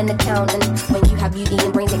being an accountant. When you have beauty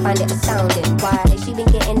and brains, they find it astounding. Why? She been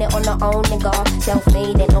getting it on her own, nigga.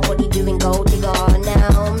 Self-made, ain't nobody doing gold digger.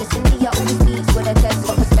 Now, Miss India always speaks with her chest.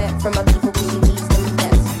 Got respect from her people, cause she leads them to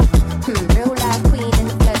death. Real life queen in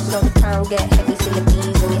the flesh, know the crown get heavy, still the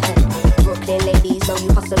bees on your head. Brooklyn ladies, know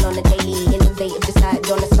you hustle on the daily. Innovative, just like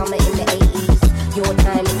Donna Summer in the 80s. Your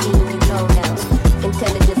time is seeing you blow now.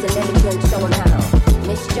 Intelligence and elegance, show 'em how.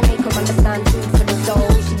 Miss Jamaica understand food for the soul.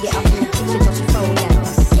 She get up in the kitchen till she throw down.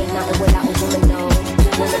 Ain't nothing without a woman, no.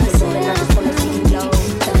 Woman to woman, I just wanna see you glow.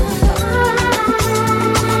 Tell them so.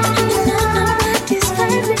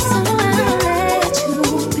 Describe me, so I'll let you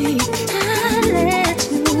be. I'll let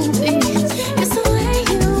you be. It's the way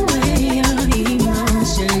you weigh your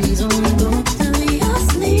emotions on both of your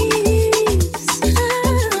sleeves.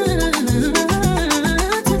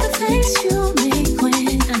 To the face you make when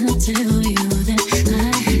I tell you that I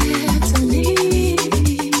had to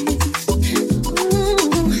leave.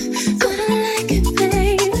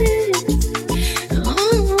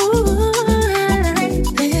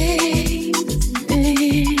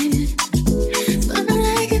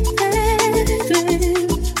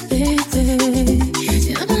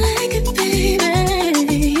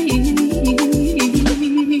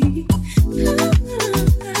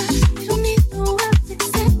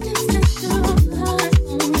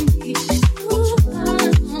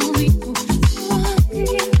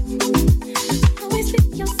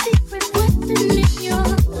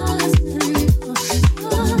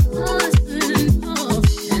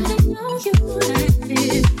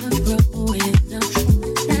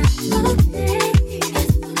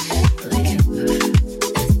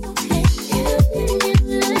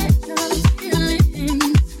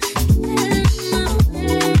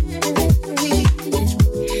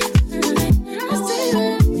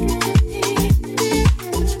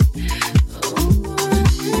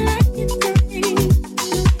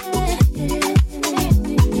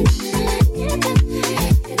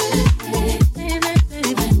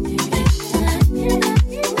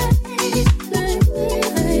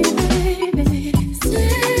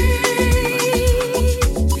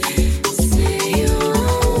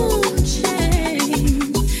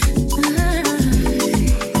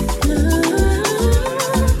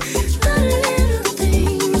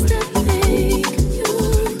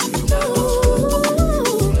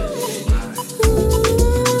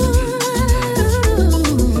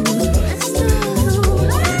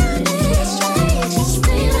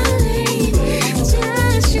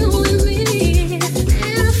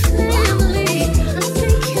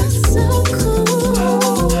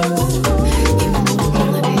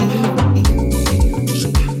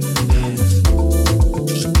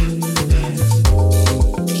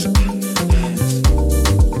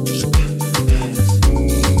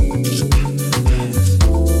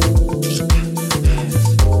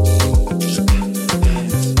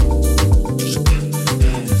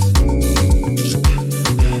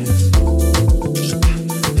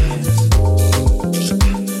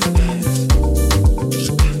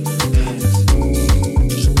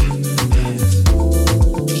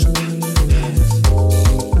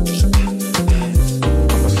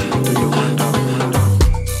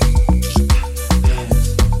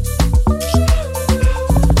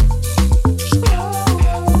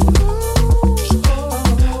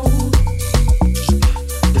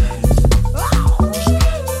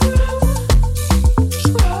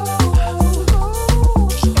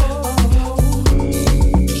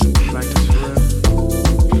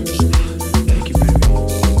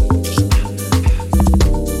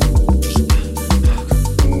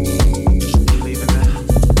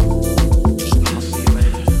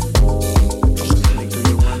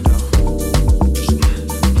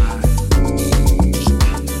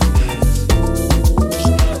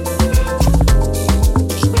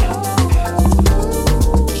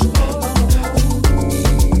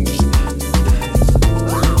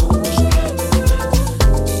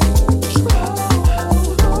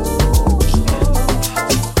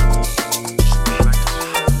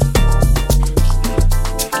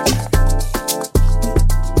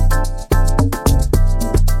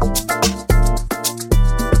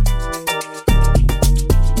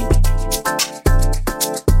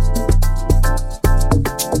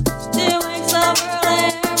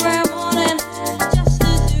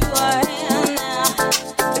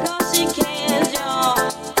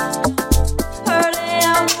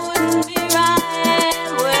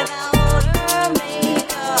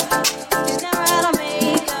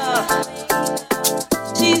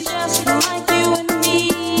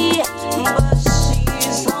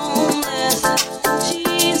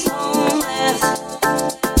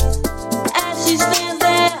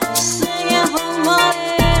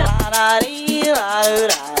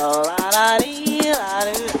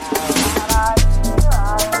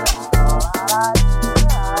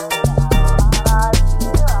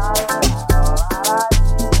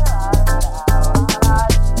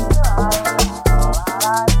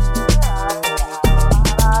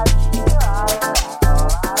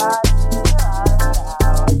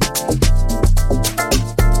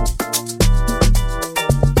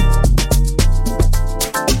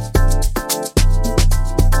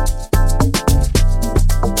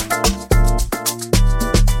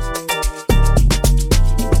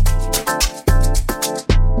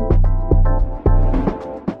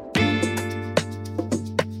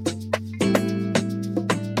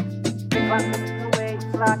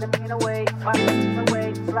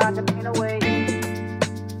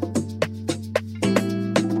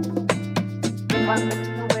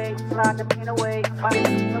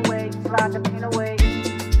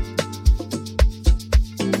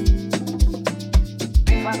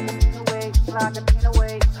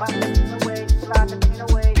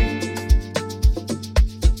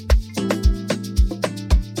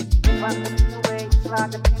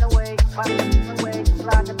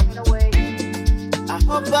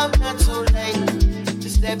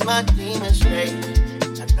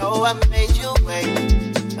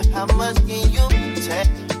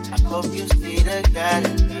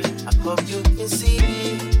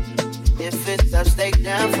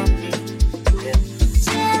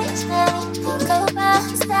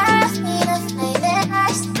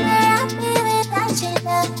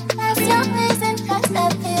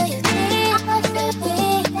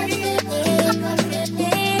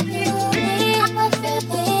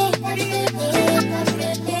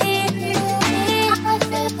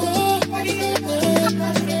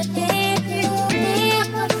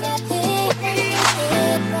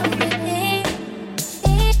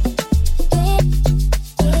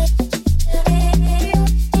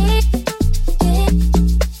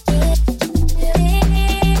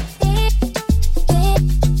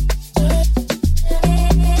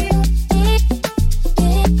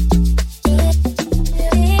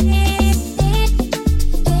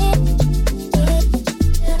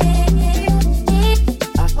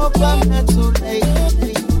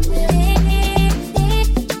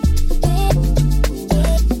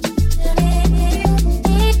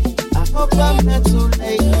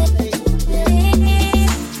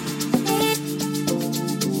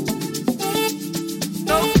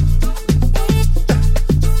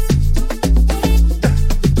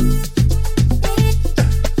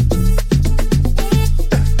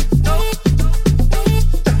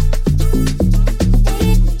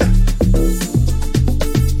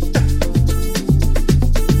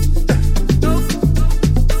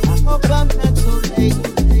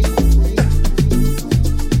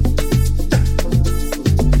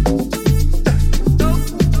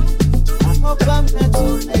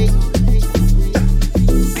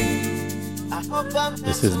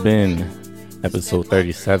 This has been episode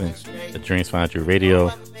 37 of Dreams Find You Radio.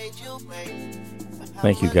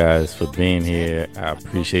 Thank you guys for being here. I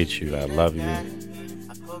appreciate you. I love you.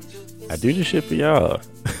 I do this shit for y'all.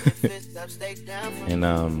 And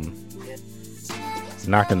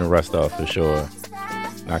knocking the rust off for sure.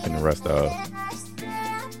 Knocking the rust off.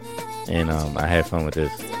 And I had fun with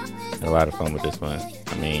this. Had a lot of fun with this one.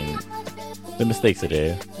 I mean, the mistakes are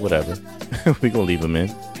there. Whatever. We gonna leave them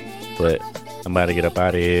in. But I'm about to get up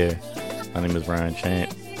out of here. My name is Brian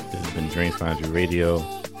Chant. This has been Dreams Find You Radio.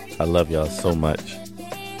 I love y'all so much.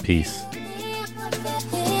 Peace.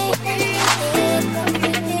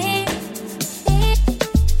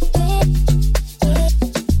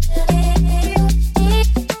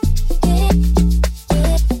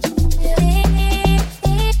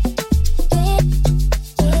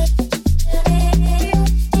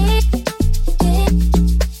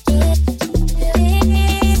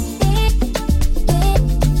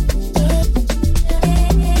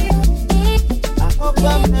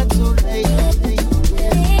 I'm not too late.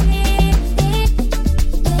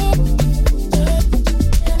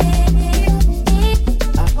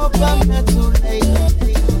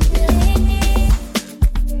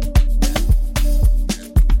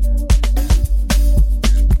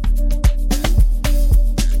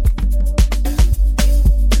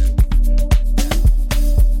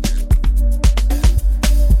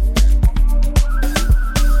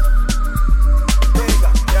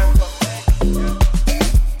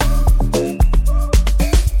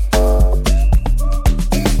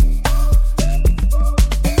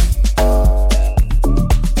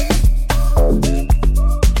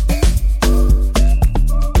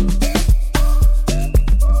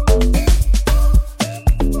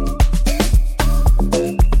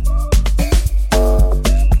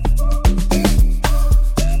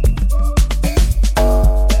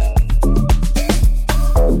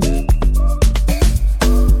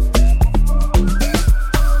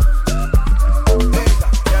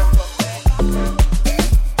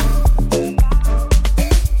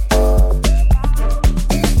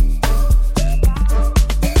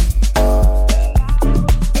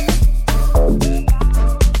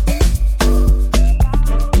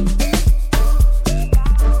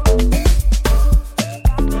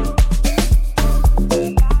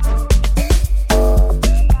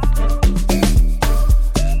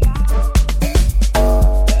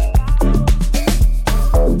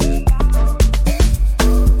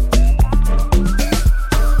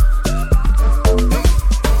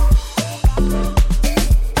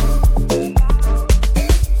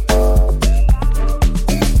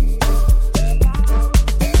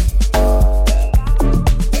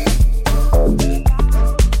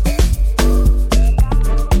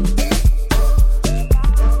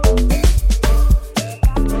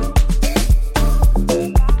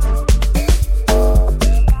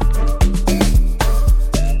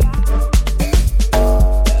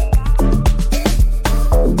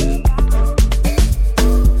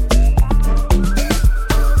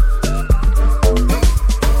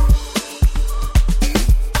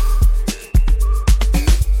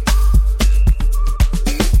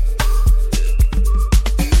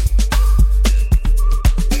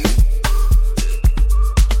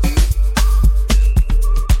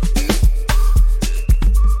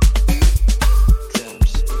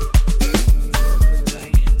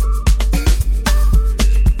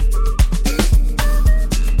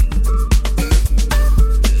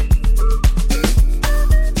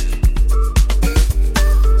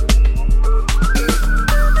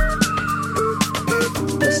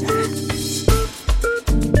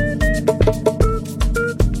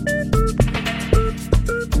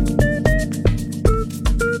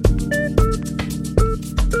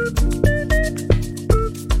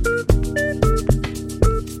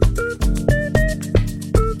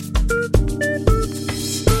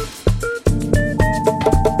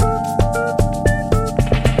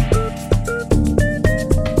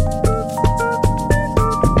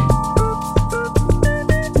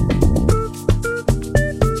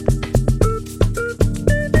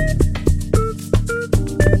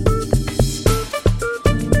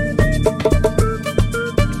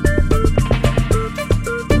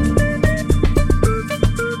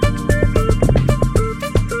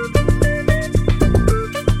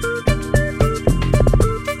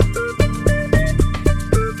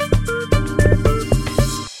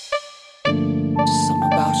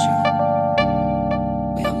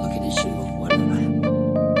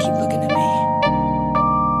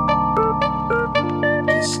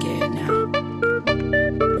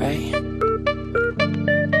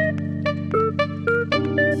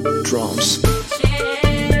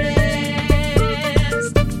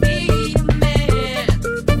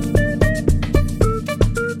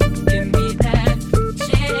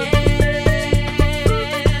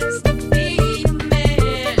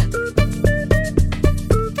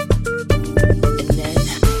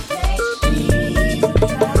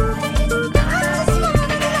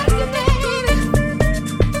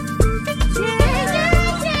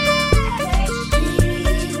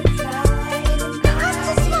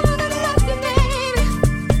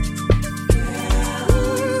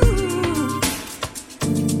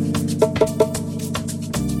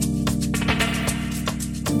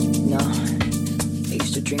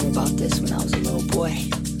 dream about this when I was a little boy.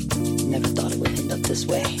 Never thought it would end up this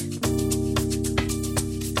way.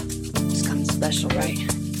 It's kind of special,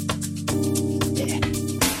 right?